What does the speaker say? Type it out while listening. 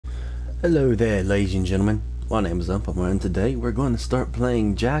Hello there, ladies and gentlemen. My name is Umpama, and today we're going to start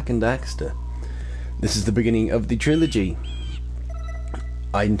playing Jak and Daxter. This is the beginning of the trilogy.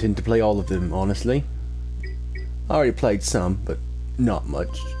 I intend to play all of them, honestly. I already played some, but not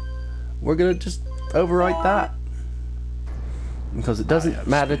much. We're gonna just overwrite that because it doesn't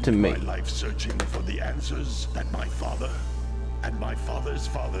matter to me. I have spent my life searching for the answers that my father and my father's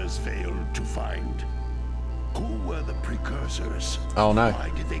fathers failed to find. Who were the precursors? Oh no.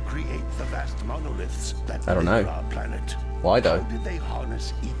 Why did they create the vast monoliths that I don't know. our planet? Why though? How did they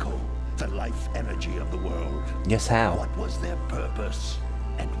harness eco, the life energy of the world? Yes, how? What was their purpose?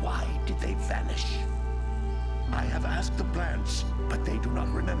 And why did they vanish? I have asked the plants, but they do not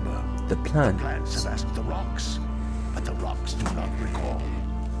remember. The plant? The plants have asked the rocks, but the rocks do not recall.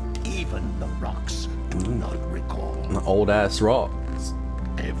 Even the rocks do not recall. Old ass rocks.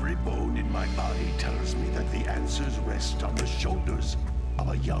 Every bone in my body tells me that the answers rest on the shoulders of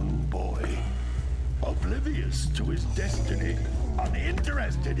a young boy. Oblivious to his destiny,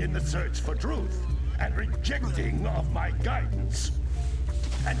 uninterested in the search for truth, and rejecting of my guidance.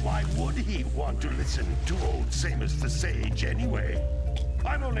 And why would he want to listen to old Samus the Sage anyway?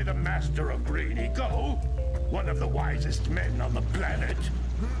 I'm only the master of green eco, one of the wisest men on the planet.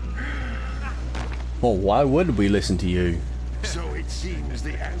 Well, why would we listen to you? So it seems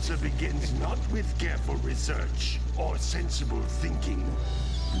the answer begins not with careful research or sensible thinking.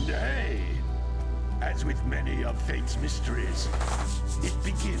 Nay, as with many of fate's mysteries, it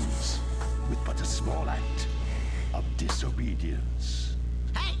begins with but a small act of disobedience.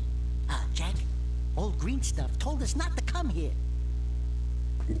 Hey! Jak, old green stuff told us not to come here.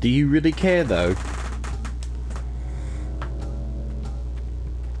 Do you really care though?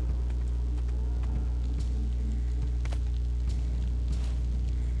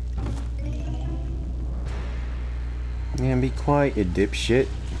 Yeah, be quiet, you dipshit.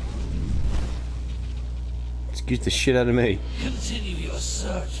 Excuse the shit out of me. Continue your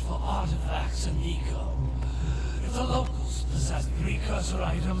search for artifacts and eco. If the locals possess precursor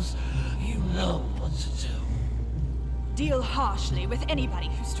items, you know what to do. Deal harshly with anybody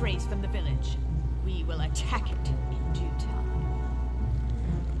who strays from the village. We will attack it in due time.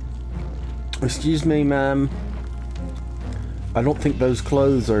 Excuse me, ma'am. I don't think those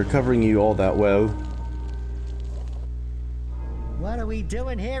clothes are covering you all that well. What are we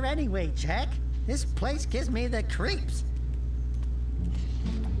doing here anyway, Jak? This place gives me the creeps.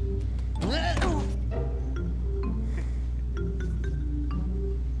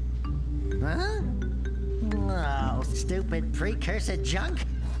 Huh? Oh, stupid precursor junk.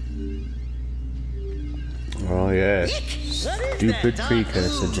 Oh yeah, What is stupid that,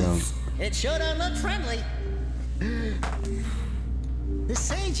 precursor Doc? junk. It sure don't look friendly. The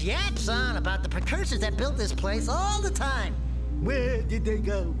sage yaps on about the precursors that built this place all the time. Where did they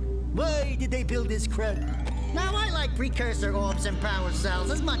go? Why did they build this crap? Now I like precursor orbs and power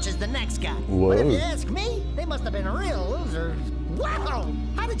cells as much as the next guy. Whoa. But if you ask me, they must have been real losers. Wow!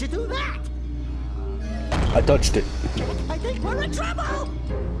 How did you do that? I touched it. I think we're in trouble!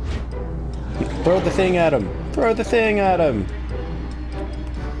 Throw the thing at him. Throw the thing at him.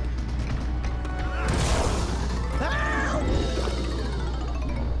 Ow!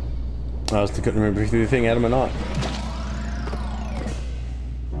 I was couldn't remember if he threw the thing at him or not.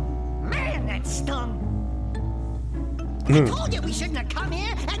 Man, that stung! I told you we shouldn't have come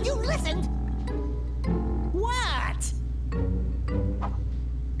here, and you listened! What?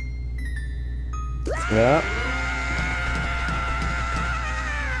 Yeah.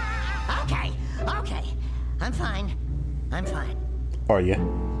 Okay, okay. I'm fine. I'm fine. Are you?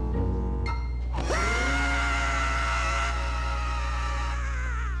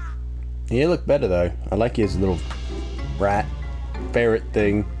 You look better though. I like his little rat ferret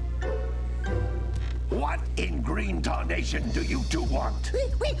thing. What in green tarnation do you two want?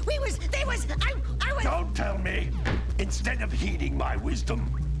 We was, I was... Don't tell me. Instead of heeding my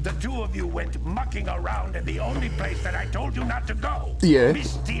wisdom, the two of you went mucking around in the only place that I told you not to go. Yeah.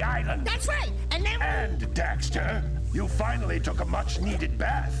 Misty Island. That's right, and then... And Daxter, you finally took a much-needed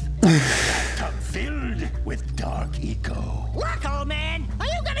bath. That tub filled with dark eco. Look, old man, are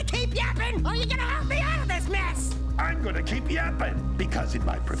you gonna keep yapping, or are you gonna help me out of this mess? I'm gonna keep yapping, because in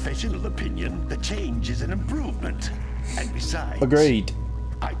my professional opinion, the change is an improvement. And besides... Agreed.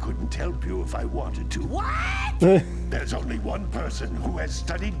 I couldn't help you if I wanted to. What? There's only one person who has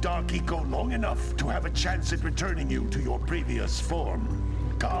studied Dark Eco long enough to have a chance at returning you to your previous form.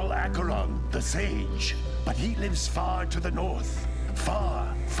 Carl Acheron, the Sage. But he lives far to the north.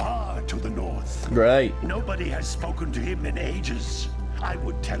 Far, far to the north. Great. Nobody has spoken to him in ages. I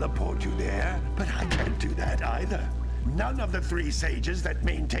would teleport you there, but I can't do that either. None of the 3 sages that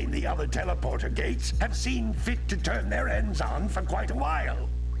maintain the other teleporter gates have seen fit to turn their ends on for quite a while.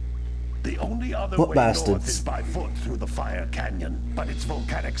 The only other What way bastards? north is by foot through the fire canyon, but its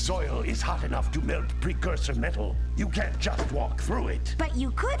volcanic soil is hot enough to melt precursor metal. You can't just walk through it. But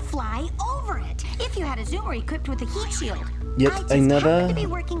you could fly over it if you had a zoomer equipped with a heat shield. Yet I just another happen to be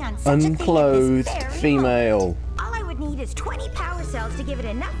working on such a thing at this unclothed very female. moment. All I would need is 20 power cells to give it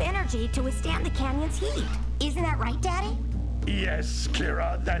enough energy to withstand the canyon's heat. Isn't that right, Daddy? Yes,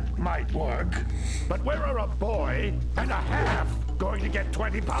 Kira, that might work. But where are a boy and a half going to get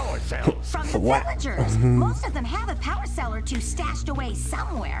 20 power cells? From the What? villagers. Most of them have a power cell or 2 stashed away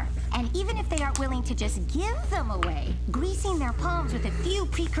somewhere. And even if they aren't willing to just give them away, greasing their palms with a few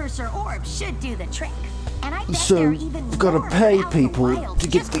precursor orbs should do the trick. And I bet So, there are even gotta more pay out in the people wild to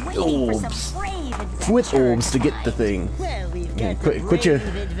get just the waiting for orbs. some brave With adventurer orbs to get the find. thing. Well, we've Yeah, got quit your-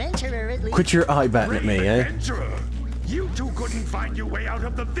 adventurer at least. Quit your eye batting at me, Brave eh? adventurer! You two couldn't find your way out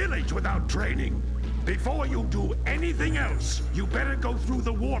of the village without training. Before you do anything else, you better go through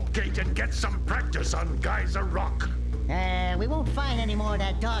the warp gate and get some practice on Geyser Rock. We won't find any more of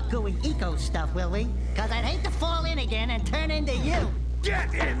that dark gooey eco stuff, will we? Cause I'd hate to fall in again and turn into you.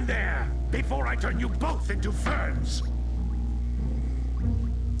 Get in there before I turn you both into ferns.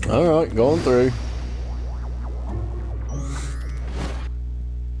 Alright, going through.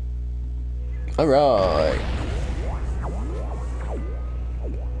 Alright.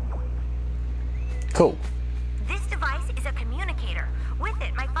 Cool. This device is a communicator. With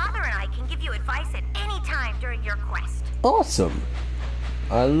it, my father and I can give you advice at any time during your quest. Awesome.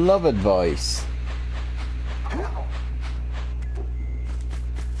 I love advice.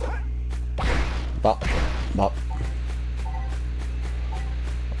 Bop, bop.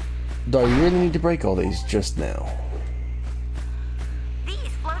 Do I really need to break all these just now? These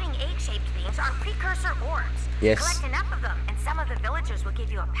floating egg-shaped things are precursor orbs. Yes. Collect enough of them, and some of the villagers will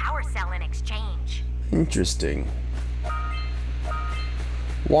give you a power cell in exchange. Interesting.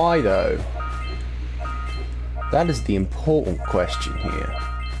 Why though? That is the important question here.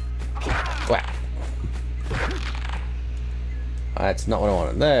 Whack. That's not what I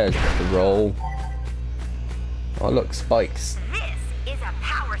wanted. There's the roll. Oh look, spikes. This is a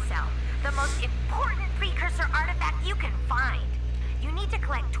power cell, the most important precursor artifact you can find. You need to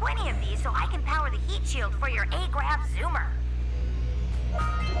collect 20 of these so I can power the heat shield for your A-Grav zoomer.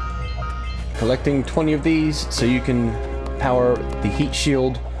 Collecting 20 of these so you can power the heat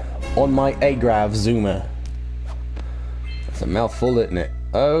shield on my A-Grav zoomer. That's a mouthful, isn't it?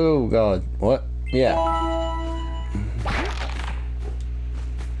 Oh god. What? Yeah.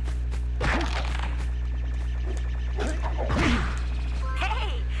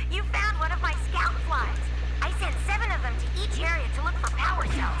 Hey, you found one of my scout flies. I sent 7 of them to each area to look for power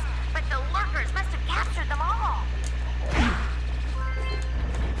cells, but the lurkers must have captured them all.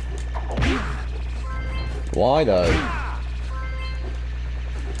 Why though?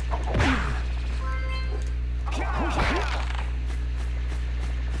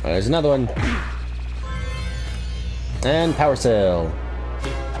 There's another one. And power cell.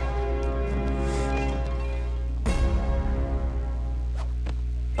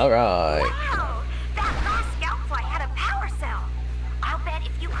 Alright. Wow, that last scout fly had a power cell. I'll bet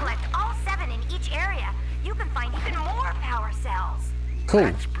if you collect all 7 in each area, you can find even more power cells. Cool.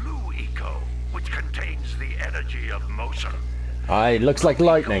 That's blue eco, which contains the energy of motion. Aye, looks like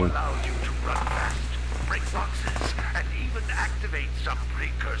lightning. Eco allows you to run fast, break boxes, and even activate some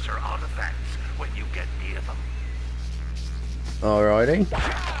precursor artifacts when you get near them. Alrighty.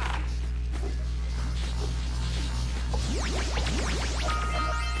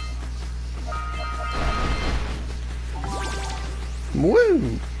 Woo!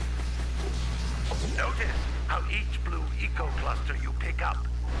 Notice how each blue eco cluster you pick up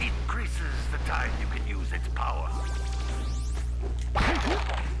increases the time you can use its power.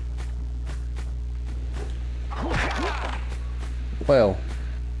 Well,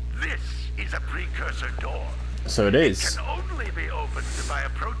 This is a precursor door. so it is. Can only be opened by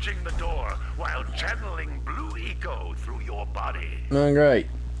approaching the door while channeling blue eco through your body. Oh, great.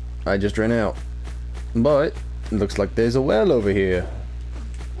 I just ran out. But, it looks like there's a well over here.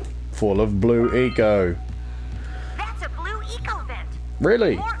 Full of blue eco. That's a blue eco vent.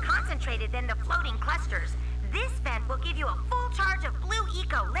 Really? More concentrated than the floating clusters. This vent will give you a full charge of blue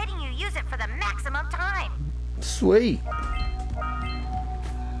eco, letting you use it for the maximum time. Sweet.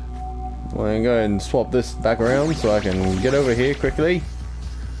 Well, I'm going to go ahead and swap this back around so I can get over here quickly.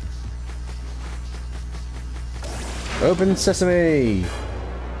 Open sesame!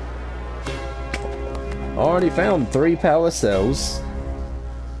 Already found 3 power cells.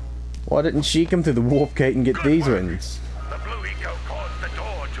 Why didn't she come through the warp gate and get Good these work. ones? The blue eco caused the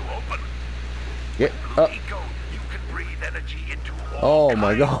door to open. Yeah. Blue Oh, eco, you can breathe energy into all oh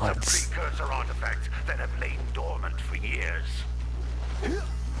my kinds God. of precursor artifacts that have lain dormant for years.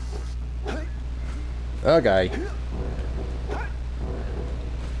 Okay.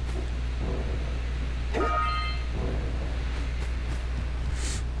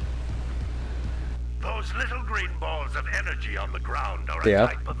 Those little green balls of energy on the ground are Yeah. a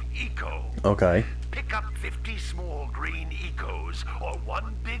type of eco. Okay. Pick up 50 small green ecos or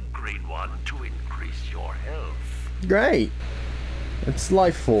one big green one to increase your health. Great. It's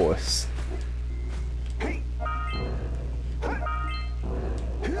life force.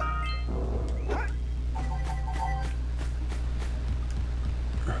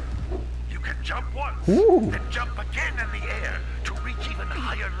 You can jump once, Ooh. then jump again in the air to reach even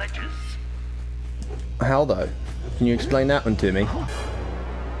higher ledges. How though? Can you explain that one to me?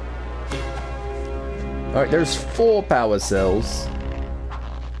 Alright, there's 4 power cells.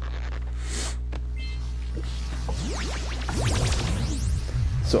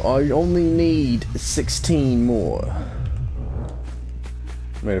 So I only need 16 more.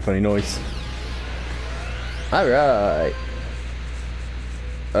 Made a funny noise. Alright.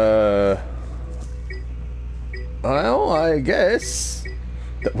 Well, I guess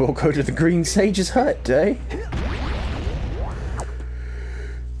that we'll go to the Green Sage's hut, eh?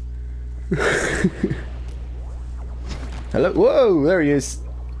 Hello? Whoa, there he is.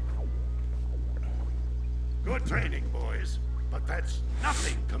 Good training, boys, but that's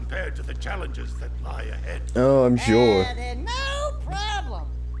nothing compared to the challenges that lie ahead. Oh, I'm sure. Then no problem.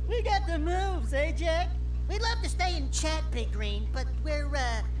 We got the moves, eh, Jak? We'd love to stay and chat, Big Green, but we're,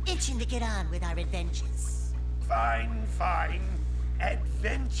 itching to get on with our adventures. Fine, fine.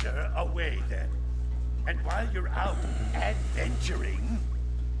 Adventure away then. And while you're out adventuring,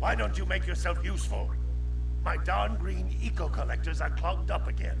 why don't you make yourself useful? My darn green eco-collectors are clogged up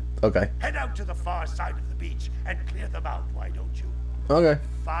again. Okay. Head out to the far side of the beach and clear them out, why don't you? Okay.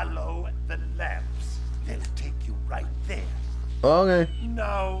 Follow the lamps. They'll take you right there. Okay.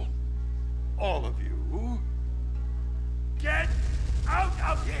 Now, all of you, get out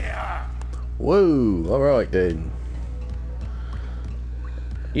of here! Whoa, alright then.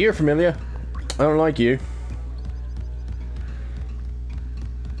 You're familiar. I don't like you.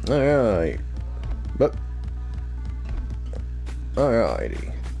 Alright. But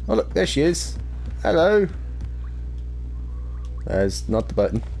alrighty. Oh look, there she is. Hello. That's not the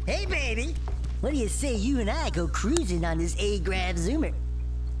button. Hey, baby. What do you say you and I go cruising on this A-Grav Zoomer?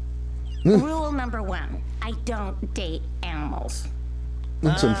 Rule number 1. I don't date animals.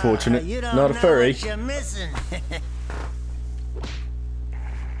 That's unfortunate. You don't Not a know furry. what you're missing.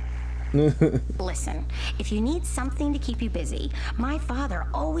 Listen, if you need something to keep you busy, my father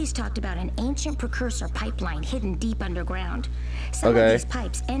always talked about an ancient precursor pipeline hidden deep underground. Some Okay. of these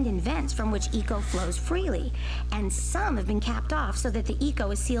pipes end in vents from which eco flows freely, and some have been capped off so that the eco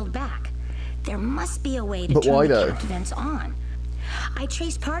is sealed back. There must be a way to But turn why the though? capped vents on. I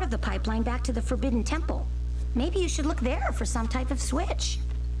traced part of the pipeline back to the Forbidden Temple. Maybe you should look there for some type of switch.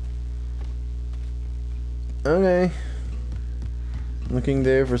 Okay. Looking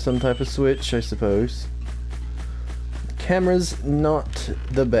there for some type of switch, I suppose. The camera's not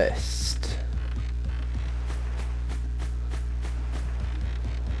the best.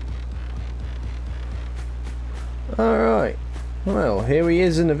 Alright. Well, here he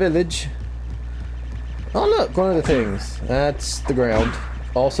is in the village. Oh look, one of the things. That's the ground.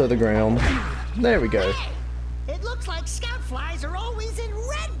 Also the ground. There we go. It looks like scout flies are always in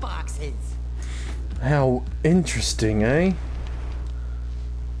red boxes. How interesting, eh?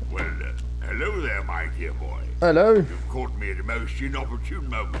 Well, hello there, my dear boy. Hello. You've caught me at a most inopportune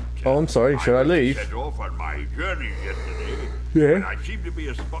moment. Oh, I'm sorry. Should I leave? Set off on my journey yesterday. Yeah. And I seem to be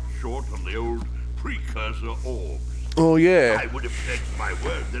a spot short on the old precursor orbs. Oh yeah. I would have pledged my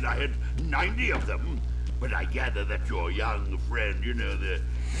word that I had 90 of them, but I gather that your young friend, you know, the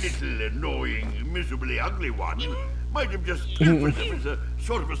little annoying, miserably ugly one, might have just pilfered them as a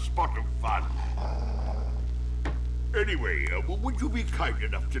sort of a spot of fun. Anyway, would you be kind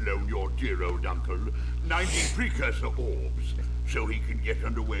enough to loan your dear old uncle 90 precursor orbs so he can get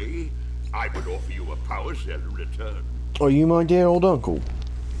underway? I would offer you a power cell in return. Are you my dear old uncle?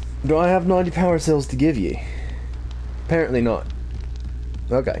 Do I have 90 power cells to give you? Apparently not.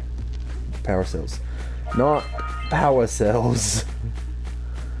 Okay. Power cells. Not power cells.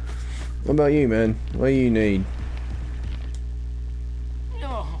 What about you, man? What do you need?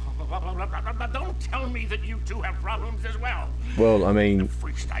 Don't tell me that you two have problems as well. Well, I mean...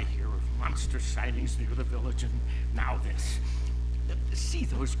 First I hear of monster sightings near the village, and now this. See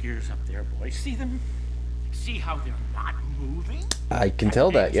those gears up there, boys? See them? See how they're not moving? I can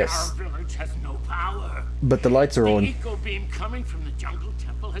tell that, yes. Our village has no power. But the lights are on. The eco beam coming from the jungle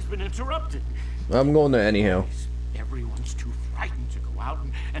temple has been interrupted. I'm going there anyhow. Everyone's too frightened to go out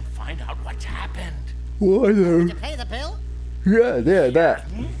and find out what's happened. Why though? To pay the bill? Yeah, that.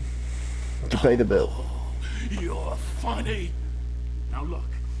 To pay the bill. You're funny. Now look,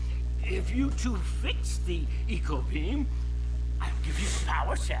 if you two fix the eco beam, I'll give you the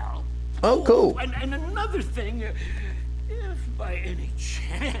power cell. Oh, cool. And another thing, if by any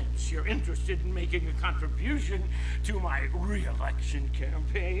chance you're interested in making a contribution to my re-election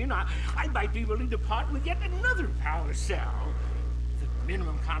campaign, I might be willing to part with yet another power cell. The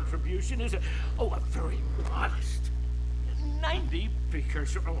minimum contribution is a very modest 90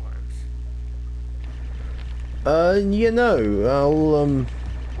 precursor orbs. I'll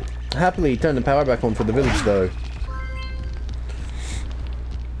happily turn the power back on for the village though.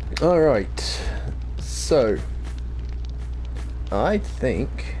 Alright, so I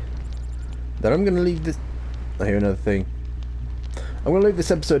think that I'm gonna leave this. I hear another thing. I'm gonna leave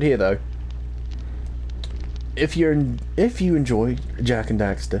this episode here though. If you enjoy Jak and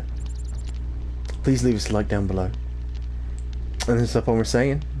Daxter, please leave us a like down below. And this is up what we're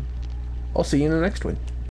saying. I'll see you in the next one.